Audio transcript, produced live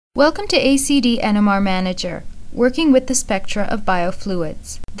Welcome to ACD NMR Manager, working with the Spectra of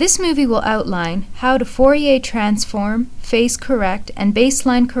Biofluids. This movie will outline how to Fourier transform, phase correct, and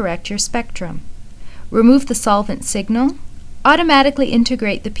baseline correct your spectrum, remove the solvent signal, automatically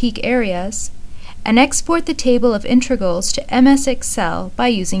integrate the peak areas, and export the table of integrals to MS Excel by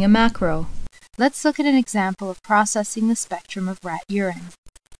using a macro. Let's look at an example of processing the spectrum of rat urine.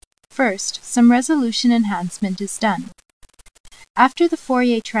 First, some resolution enhancement is done. After the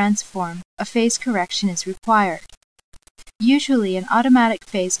Fourier transform, a phase correction is required. Usually, an automatic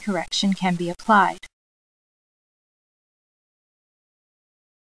phase correction can be applied.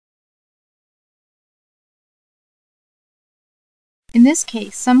 In this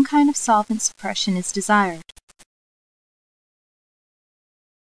case, some kind of solvent suppression is desired.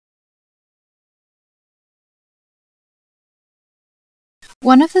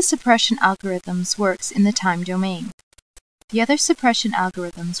 One of the suppression algorithms works in the time domain. The other suppression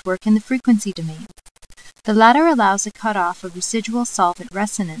algorithms work in the frequency domain. The latter allows a cutoff of residual solvent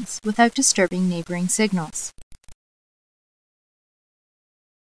resonance without disturbing neighboring signals.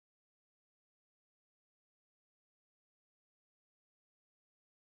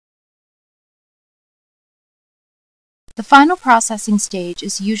 The final processing stage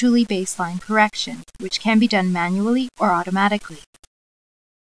is usually baseline correction, which can be done manually or automatically.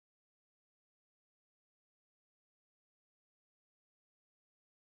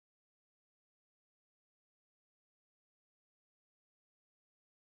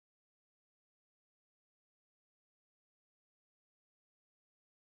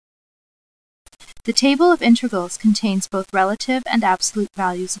 The table of integrals contains both relative and absolute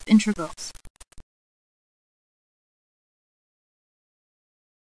values of integrals.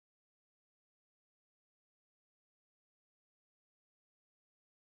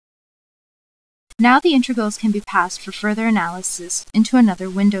 Now the integrals can be passed for further analysis into another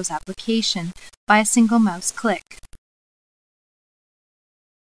Windows application by a single mouse click.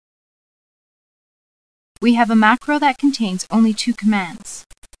 We have a macro that contains only two commands: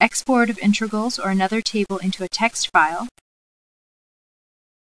 export of integrals or another table into a text file,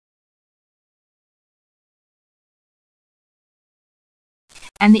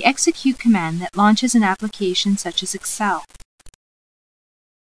 and the execute command that launches an application such as Excel.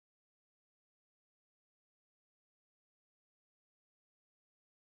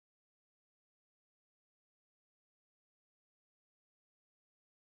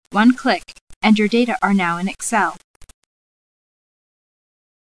 One click, and your data are now in Excel.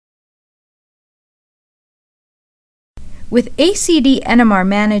 With ACD NMR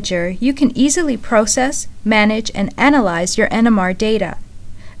Manager, you can easily process, manage, and analyze your NMR data,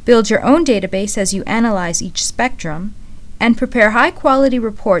 build your own database as you analyze each spectrum, and prepare high-quality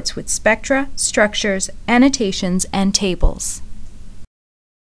reports with spectra, structures, annotations, and tables.